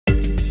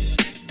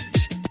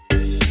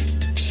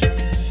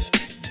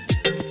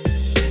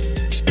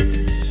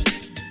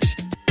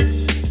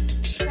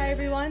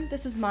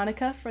This is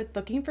Monica for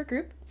Looking for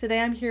Group. Today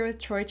I'm here with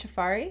Troy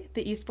Chiefari,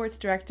 the Esports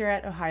Director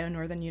at Ohio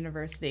Northern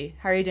University.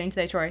 How are you doing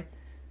today, Troy?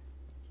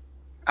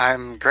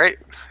 I'm great.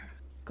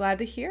 Glad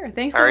to hear.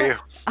 Thanks How so are much.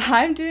 you?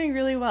 I'm doing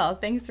really well.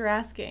 Thanks for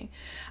asking.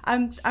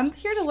 I'm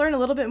here to learn a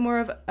little bit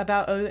more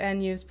about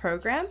ONU's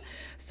program.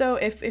 So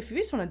if you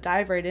just want to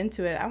dive right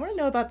into it, I want to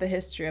know about the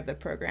history of the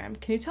program.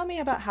 Can you tell me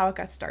about how it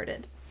got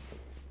started?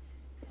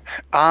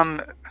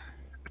 Um,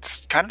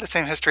 it's kind of the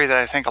same history that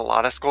I think a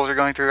lot of schools are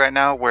going through right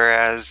now,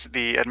 whereas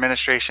the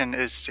administration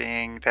is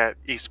seeing that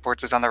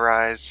esports is on the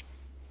rise.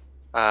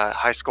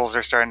 High schools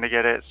are starting to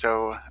get it,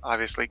 so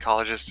obviously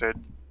colleges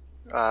should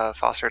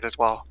foster it as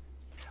well.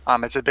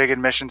 It's a big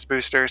admissions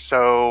booster,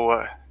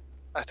 so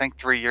I think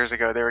 3 years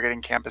ago they were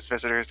getting campus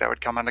visitors that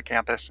would come onto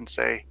campus and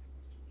say,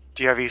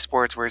 "Do you have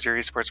esports? Where's your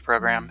esports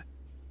program?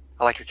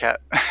 I like your cat.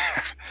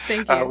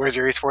 Thank you. Where's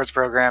your esports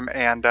program?"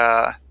 And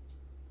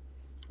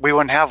we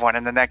wouldn't have one,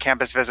 and then that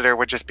campus visitor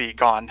would just be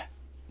gone.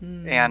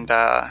 And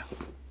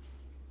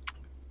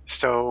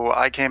so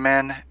I came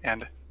in,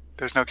 and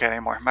there's no cat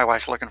anymore. My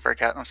wife's looking for a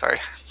cat. I'm sorry.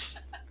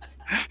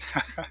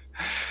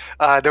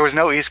 There was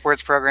no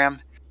esports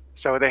program,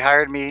 so they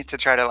hired me to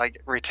try to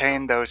like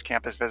retain those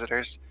campus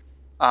visitors.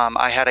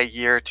 I had a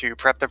year to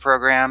prep the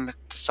program,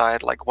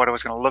 decide like what it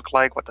was going to look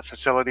like, what the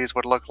facilities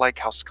would look like,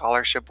 how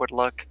scholarship would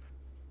look,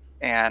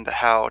 and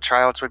how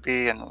tryouts would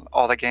be, and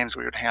all the games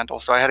we would handle.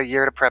 So I had a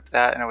year to prep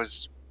that, and it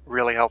was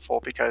really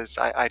helpful because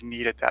I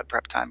needed that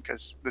prep time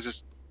because this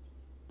is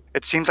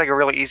it seems like a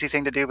really easy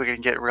thing to do, but it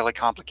can get really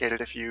complicated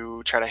if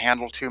you try to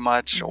handle too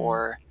much Mm-hmm.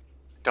 or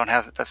don't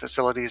have the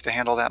facilities to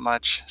handle that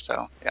much.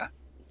 So yeah.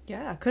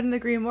 Yeah, couldn't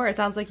agree more. It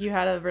sounds like you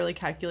had a really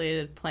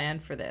calculated plan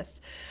for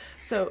this.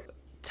 So,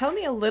 tell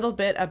me a little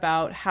bit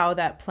about how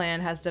that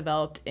plan has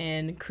developed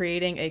in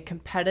creating a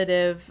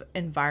competitive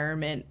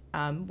environment.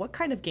 What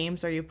kind of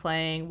games are you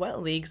playing?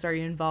 What leagues are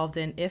you involved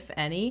in, if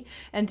any?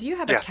 And do you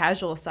have a Yeah,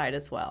 casual side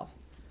as well?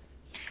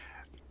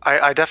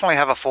 I definitely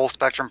have a full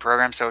spectrum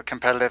program, so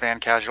competitive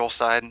and casual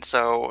side.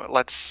 So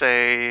let's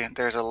say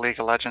there's a League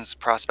of Legends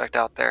prospect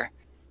out there.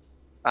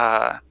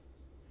 Uh,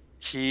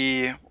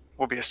 he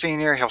will be a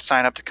senior. He'll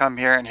sign up to come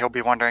here, and he'll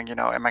be wondering,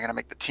 am I going to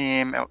make the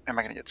team? Am I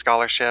going to get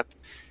scholarship?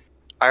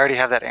 I already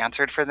have that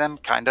answered for them,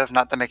 kind of,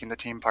 not the making the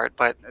team part,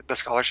 but the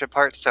scholarship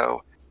part.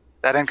 So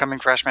that incoming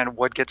freshman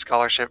would get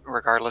scholarship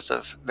regardless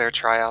of their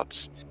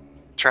tryouts.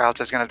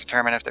 Tryouts is going to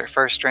determine if they're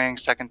first string,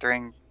 second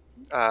string,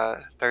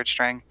 third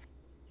string.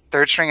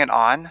 Third string and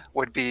on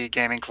would be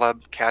gaming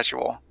club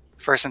casual.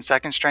 First and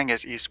second string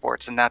is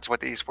esports, and that's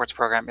what the esports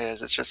program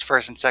is. It's just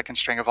first and second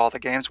string of all the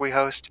games we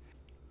host,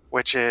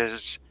 which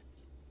is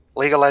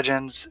League of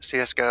Legends,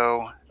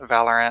 CSGO,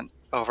 Valorant,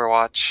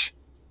 Overwatch,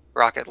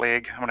 Rocket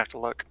League. I'm gonna have to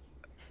look.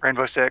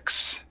 Rainbow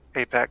Six,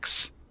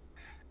 Apex,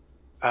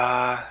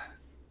 uh,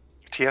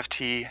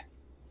 TFT,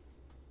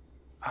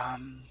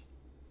 um,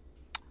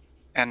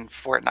 and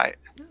Fortnite.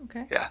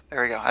 Okay. Yeah,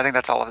 there we go. I think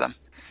that's all of them.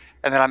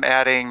 And then I'm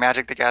adding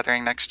Magic the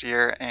Gathering next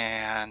year,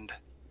 and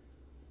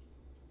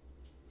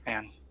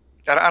man,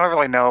 I don't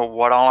really know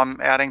what all I'm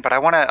adding, but I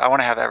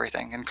wanna have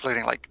everything,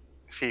 including like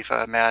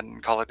FIFA,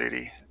 Madden, Call of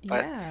Duty.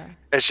 But Yeah.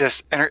 it's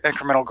just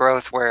incremental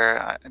growth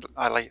where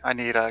I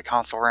need a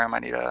console room. I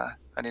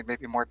need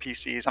maybe more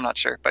PCs. I'm not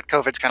sure, but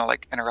COVID's kind of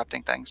like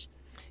interrupting things.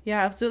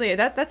 Yeah, absolutely.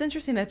 That's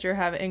interesting that you're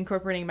have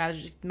incorporating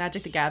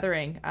Magic the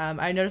Gathering.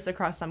 I noticed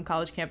across some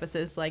college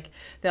campuses, like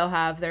they'll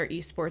have their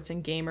esports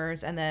and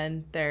gamers, and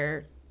then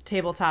their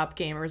tabletop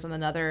gamers and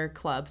another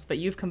clubs. But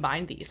you've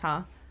combined these,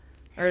 huh?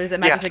 Or is it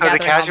Yeah, Magic the so the Gathering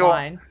casual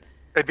online?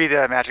 it'd be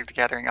the Magic the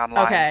Gathering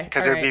online Okay,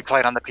 because all it would be right.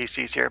 played on the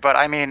PCs here. But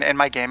I mean, in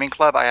my gaming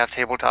club, I have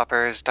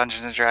tabletoppers,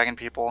 Dungeons and Dragon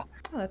people,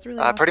 Oh, that's really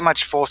pretty awesome.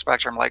 much full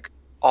spectrum, like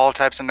all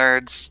types of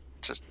nerds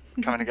just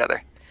coming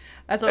together.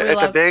 That's what we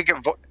It's a love. big,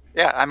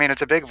 yeah, I mean,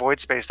 it's a big void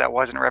space that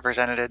wasn't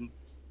represented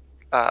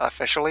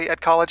officially at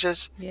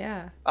colleges.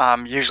 Yeah.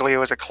 Usually it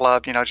was a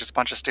club, just a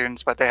bunch of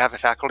students, but they have a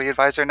faculty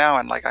advisor now,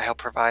 and like I help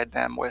provide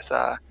them with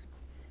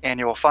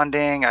annual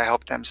funding. I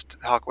help them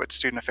talk with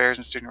student affairs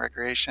and student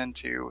recreation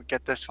to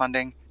get this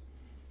funding.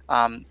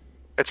 Um,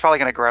 it's probably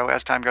going to grow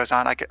as time goes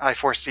on. I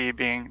foresee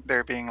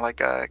there being like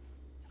a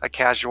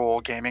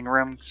casual gaming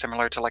room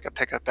similar to like a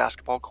pickup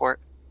basketball court,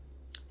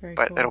 Very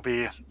but it'll cool.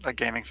 be a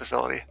gaming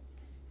facility.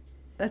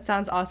 That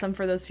sounds awesome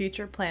for those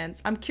future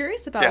plans. I'm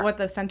curious about Yeah. what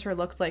the center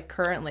looks like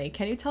currently.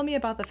 Can you tell me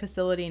about the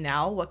facility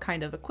now? What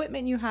kind of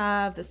equipment you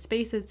have, the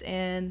space it's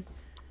in?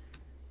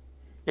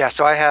 Yeah,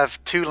 so I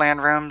have two LAN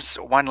rooms.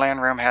 One LAN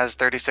room has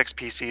 36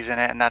 PCs in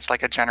it, and that's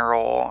like a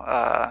general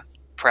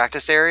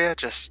practice area.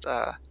 Just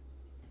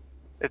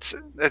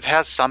it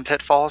has some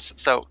pitfalls.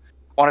 So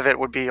one of it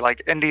would be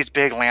like in these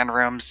big LAN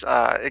rooms,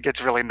 it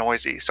gets really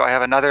noisy. So I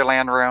have another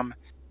LAN room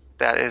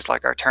that is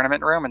like our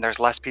tournament room, and there's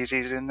less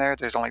PCs in there.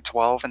 There's only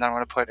 12, and then I'm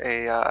going to put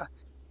a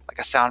like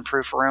a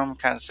soundproof room,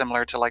 kind of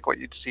similar to like what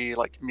you'd see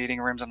like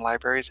meeting rooms and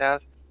libraries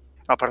have.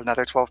 I'll put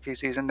another 12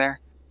 PCs in there.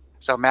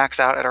 So max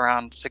out at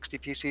around 60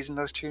 PCs in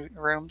those two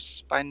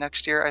rooms by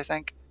next year, I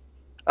think.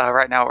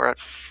 Right now we're at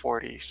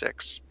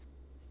 46.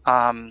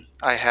 I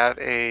have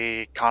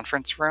a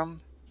conference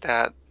room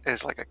that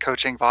is like a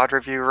coaching VOD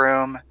review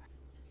room,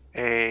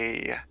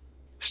 a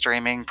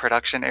streaming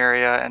production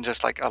area, and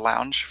just like a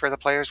lounge for the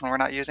players when we're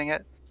not using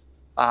it.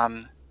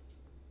 And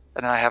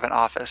then I have an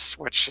office,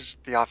 which is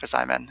the office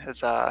I'm in.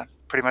 It's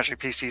pretty much a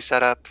PC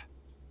setup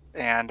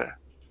and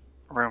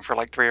room for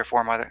like 3 or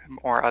 4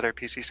 more other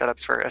PC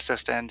setups for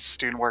assistants,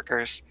 student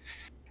workers.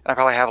 And I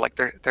probably have like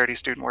 30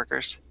 student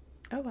workers.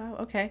 Oh, wow.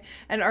 Okay.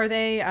 And are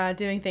they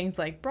doing things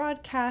like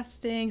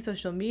broadcasting,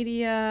 social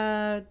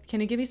media? Can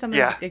you give me some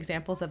Yeah.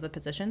 examples of the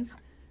positions?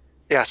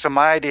 Yeah. So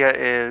my idea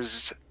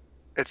is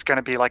it's going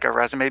to be like a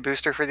resume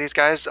booster for these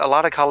guys. A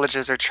lot of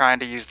colleges are trying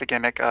to use the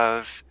gimmick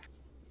of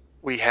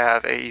we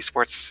have a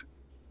esports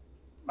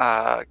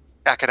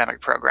academic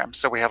program.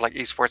 So we have like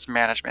esports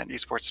management,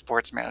 esports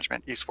sports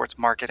management, esports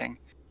marketing.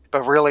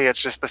 But really,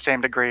 it's just the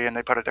same degree and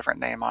they put a different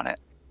name on it.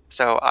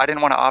 So I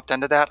didn't want to opt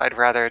into that. I'd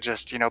rather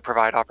just,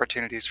 provide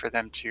opportunities for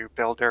them to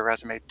build their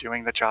resume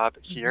doing the job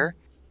here.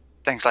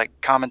 Things like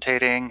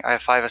commentating. I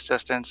have 5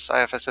 assistants. I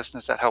have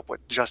assistants that help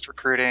with just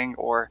recruiting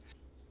or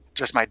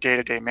just my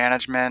day-to-day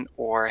management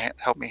or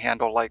help me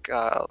handle like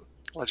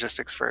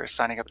logistics for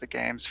signing up the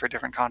games for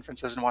different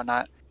conferences and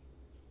whatnot.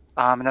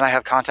 And then I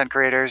have content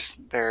creators.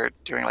 They're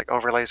doing like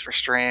overlays for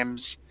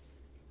streams,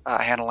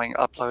 handling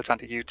uploads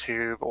onto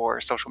YouTube or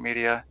social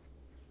media.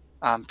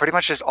 Pretty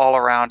much just all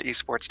around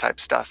esports type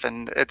stuff.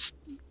 And it's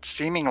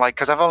seeming like,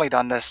 because I've only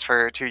done this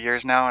for 2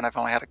 years now and I've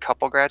only had a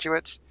couple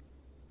graduates,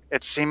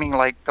 it's seeming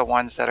like the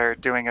ones that are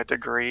doing a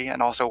degree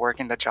and also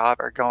working the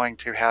job are going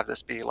to have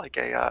this be like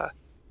a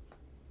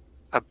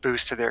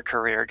boost to their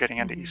career getting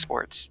into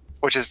esports,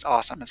 which is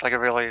awesome. It's like a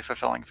really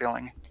fulfilling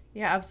feeling.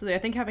 Yeah, absolutely. I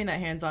think having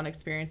that hands-on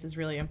experience is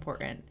really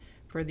important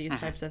for these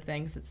types of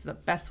things. It's the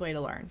best way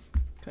to learn.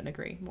 Couldn't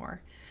agree more.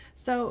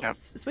 So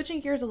switching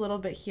gears a little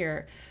bit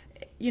here,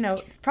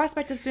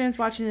 prospective students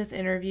watching this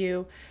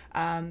interview,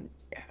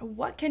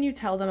 what can you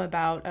tell them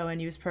about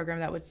ONU's program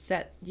that would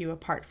set you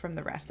apart from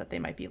the rest that they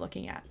might be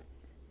looking at?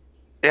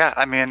 Yeah,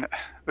 I mean,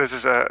 this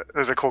is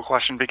a cool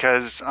question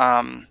because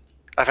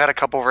I've had a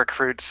couple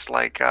recruits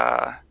like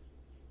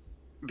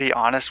be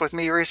honest with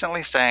me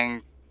recently,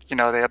 saying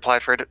they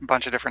applied for a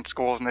bunch of different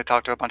schools and they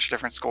talked to a bunch of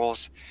different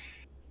schools.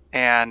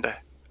 And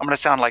I'm going to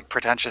sound like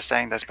pretentious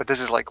saying this, but this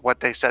is like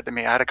what they said to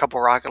me. I had a couple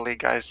Rocket League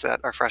guys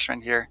that are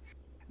freshmen here.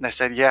 And they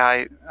said,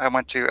 yeah, I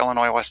went to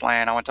Illinois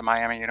Wesleyan. I went to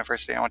Miami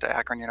University. I went to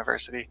Akron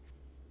University.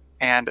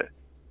 And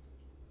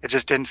it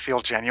just didn't feel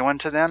genuine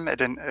to them.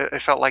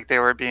 It felt like they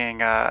were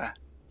being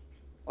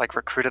like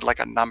recruited like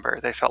a number.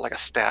 They felt like a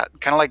stat.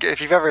 Kind of like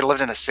if you've ever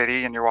lived in a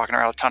city and you're walking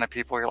around with a ton of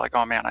people, you're like,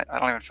 oh man, I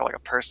don't even feel like a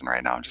person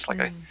right now. I'm just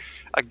like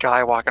a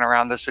guy walking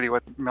around the city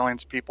with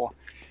millions of people.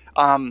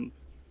 And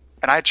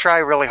I try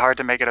really hard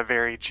to make it a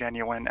very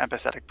genuine,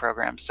 empathetic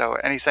program. So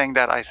anything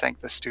that I think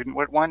the student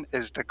would want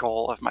is the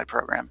goal of my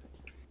program.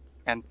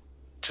 And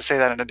to say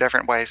that in a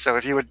different way, so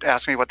if you would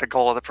ask me what the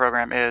goal of the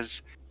program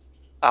is,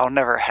 I'll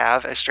never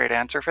have a straight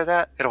answer for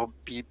that. It'll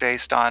be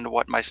based on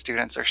what my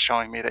students are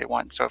showing me they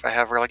want. So if I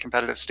have really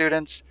competitive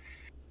students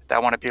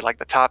that want to be like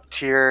the top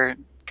tier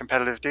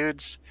competitive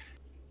dudes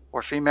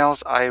or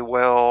females, I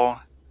will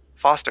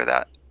foster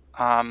that.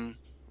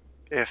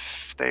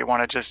 If they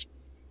want to just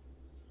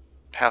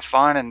have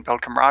fun and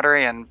build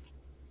camaraderie and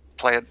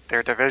play at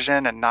their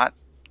division and not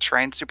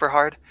train super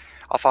hard,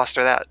 I'll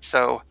foster that.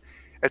 So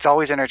it's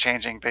always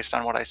interchanging based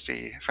on what I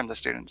see from the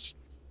students.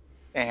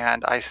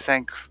 And I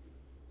think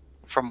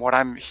from what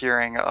I'm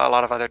hearing, a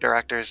lot of other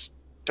directors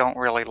don't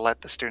really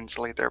let the students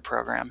lead their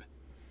program.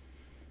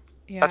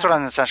 Yeah. That's what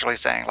I'm essentially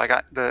saying. Like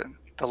the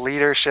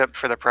leadership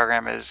for the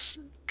program is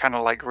kind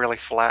of like really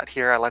flat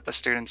here. I let the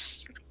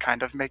students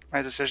kind of make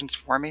my decisions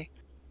for me,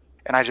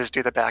 and I just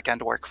do the back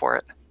end work for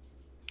it.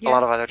 Yeah. A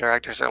lot of other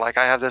directors are like,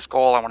 I have this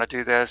goal, I want to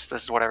do this.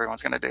 This is what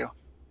everyone's going to do.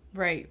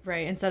 Right.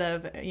 Instead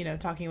of,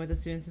 talking with the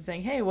students and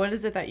saying, hey, what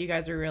is it that you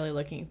guys are really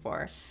looking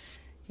for?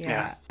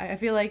 Yeah. I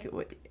feel like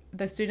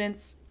the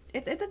students,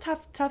 it's a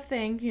tough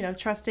thing,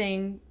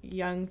 trusting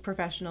young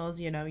professionals,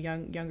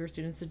 younger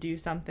students to do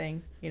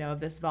something, of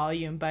this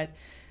volume, but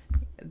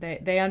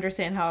they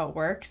understand how it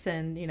works,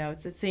 and,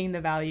 it's seeing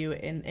the value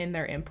in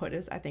their input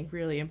is, I think,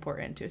 really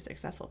important to a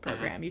successful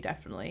program. You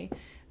definitely,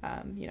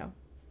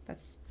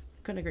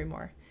 couldn't agree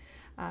more.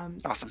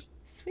 Awesome.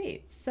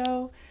 Sweet.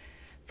 So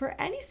for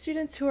any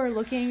students who are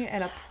looking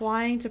at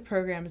applying to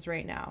programs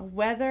right now,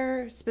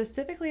 whether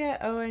specifically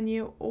at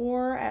ONU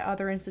or at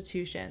other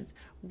institutions,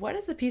 what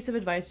is a piece of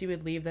advice you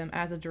would leave them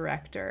as a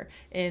director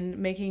in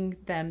making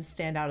them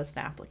stand out as an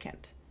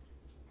applicant?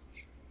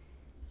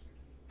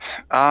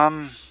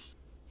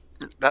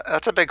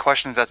 That's a big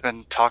question that's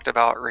been talked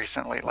about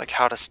recently, like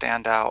how to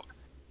stand out.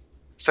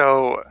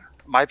 So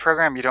my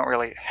program, you don't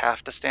really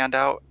have to stand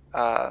out.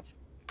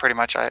 Pretty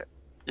much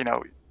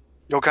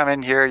you'll come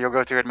in here, you'll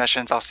go through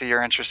admissions, I'll see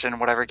you're interested in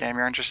whatever game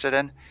you're interested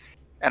in,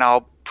 and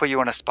I'll put you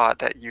in a spot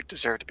that you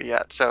deserve to be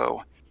at.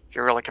 So if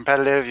you're really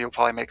competitive, you'll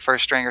probably make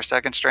first string or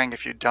second string.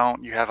 If you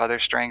don't, you have other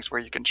strings where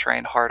you can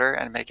train harder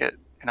and make it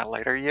in a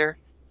later year.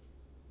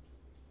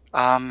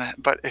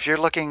 But if you're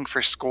looking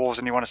for schools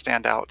and you want to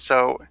stand out,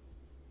 so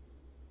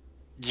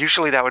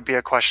usually that would be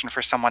a question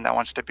for someone that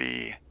wants to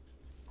be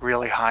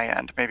really high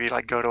end, maybe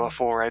like go to a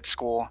full ride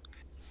school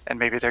and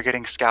maybe they're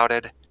getting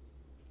scouted.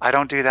 I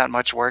don't do that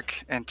much work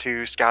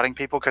into scouting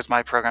people because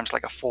my program's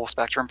like a full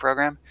spectrum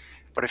program.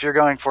 But if you're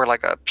going for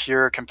like a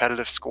pure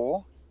competitive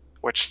school,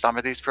 which some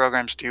of these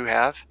programs do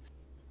have,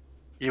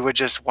 you would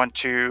just want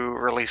to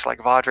release like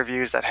VOD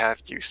reviews that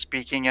have you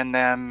speaking in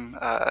them,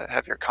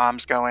 have your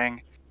comms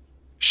going,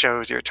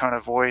 shows your tone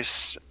of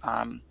voice.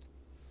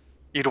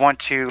 You'd want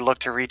to look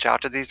to reach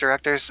out to these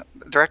directors.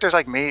 Directors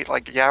like me,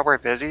 like, yeah, we're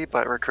busy,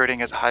 but recruiting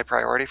is a high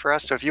priority for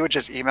us. So if you would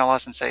just email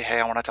us and say, hey,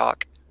 I want to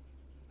talk,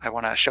 I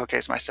want to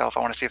showcase myself,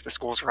 I want to see if the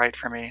school's right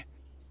for me,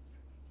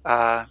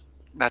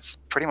 that's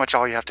pretty much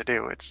all you have to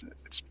do. It's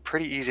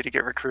pretty easy to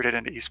get recruited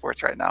into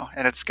esports right now,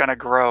 and it's going to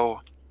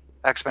grow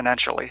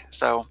exponentially.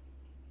 So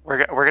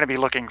we're going to be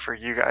looking for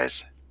you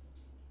guys.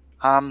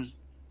 Yeah,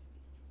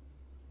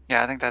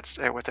 I think that's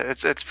it with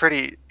it. It's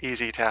pretty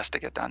easy task to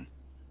get done.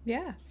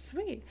 Yeah,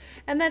 sweet.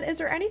 And then is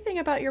there anything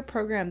about your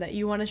program that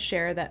you want to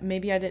share that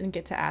maybe I didn't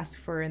get to ask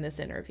for in this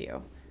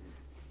interview?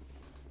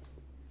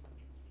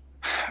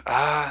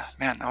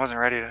 Man, I wasn't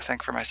ready to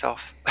think for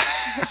myself.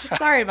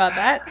 Sorry about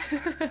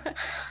that.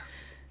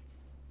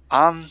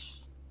 um,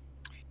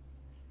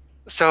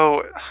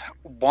 so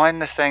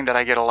one thing that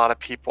I get a lot of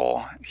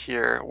people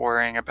here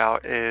worrying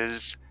about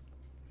is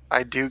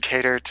I do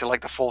cater to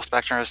like the full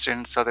spectrum of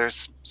students. So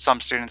there's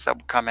some students that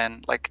will come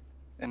in like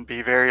and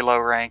be very low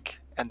rank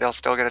and they'll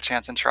still get a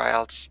chance in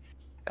tryouts.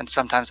 And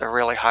sometimes a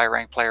really high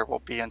rank player will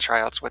be in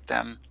tryouts with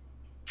them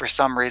for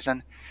some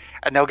reason.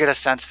 And they'll get a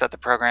sense that the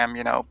program,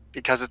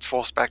 because it's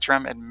full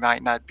spectrum, it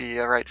might not be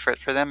a right fit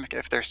for them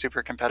if they're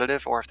super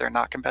competitive or if they're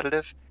not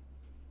competitive.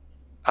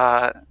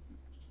 Uh,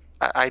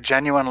 I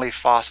genuinely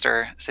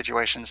foster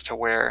situations to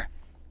where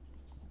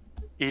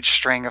each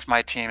string of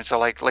my team, so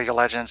like League of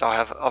Legends, I'll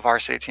have a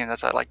varsity team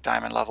that's at like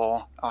diamond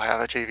level, I'll have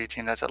a JV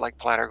team that's at like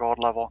plat or gold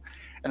level,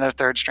 and the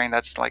third string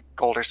that's like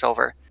gold or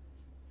silver.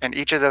 And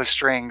each of those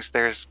strings,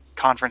 there's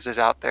conferences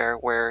out there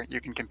where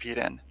you can compete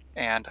in.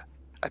 And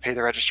I pay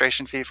the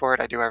registration fee for it.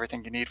 I do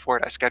everything you need for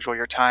it. I schedule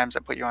your times. I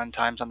put you on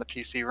times on the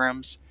PC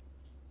rooms.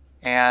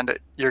 And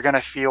you're going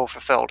to feel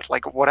fulfilled.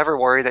 Like whatever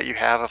worry that you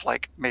have of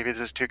like, maybe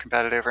this is too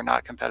competitive or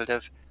not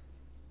competitive,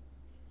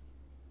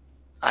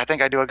 I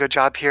think I do a good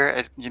job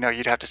here.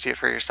 You'd have to see it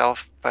for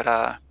yourself.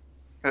 But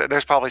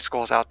there's probably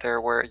schools out there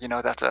where,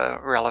 that's a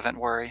relevant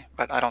worry.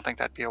 But I don't think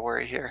that'd be a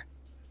worry here.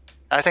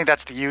 I think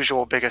that's the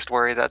usual biggest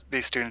worry that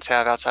these students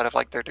have outside of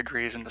like their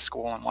degrees in the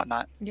school and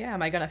whatnot. Yeah,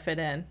 am I going to fit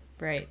in?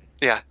 Right.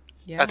 Yeah. I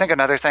Yeah. think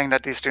another thing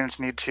that these students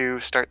need to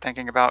start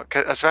thinking about,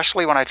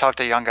 especially when I talk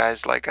to young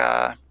guys like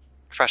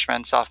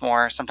freshmen,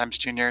 sophomore, sometimes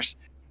juniors,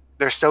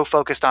 they're so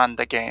focused on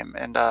the game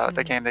and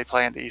the game they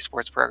play in the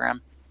esports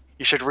program.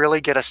 You should really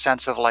get a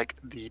sense of like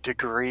the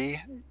degree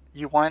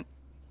you want,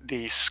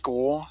 the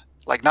school,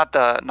 like not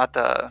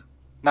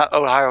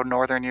Ohio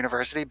Northern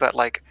University, but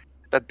like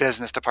the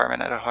business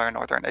department at Ohio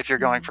Northern if you're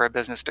going for a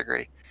business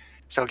degree.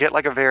 So get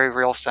like a very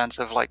real sense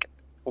of like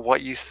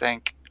what you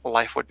think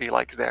life would be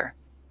like there.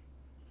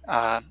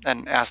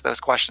 And ask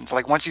those questions.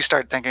 Like once you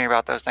start thinking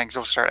about those things,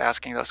 you'll start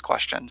asking those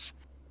questions.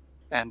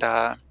 And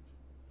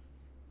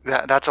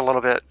that's a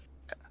little bit,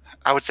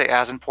 I would say,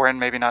 as important,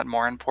 maybe not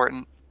more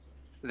important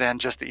than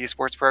just the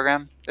esports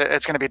program.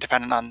 It's going to be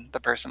dependent on the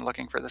person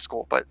looking for the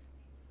school, but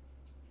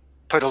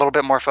put a little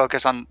bit more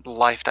focus on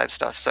life type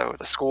stuff. So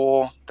the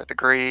school, the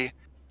degree,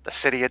 the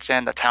city it's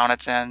in, the town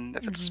it's in,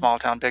 if it's a small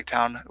town, big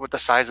town, with the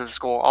size of the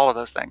school, all of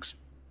those things.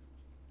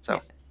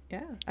 So,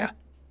 yeah. yeah.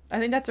 I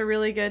think that's a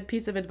really good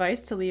piece of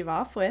advice to leave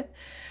off with.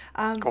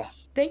 Cool.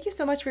 Thank you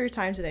so much for your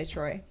time today,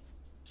 Troy.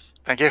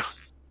 Thank you.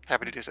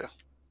 Happy to do so.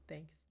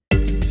 Thanks.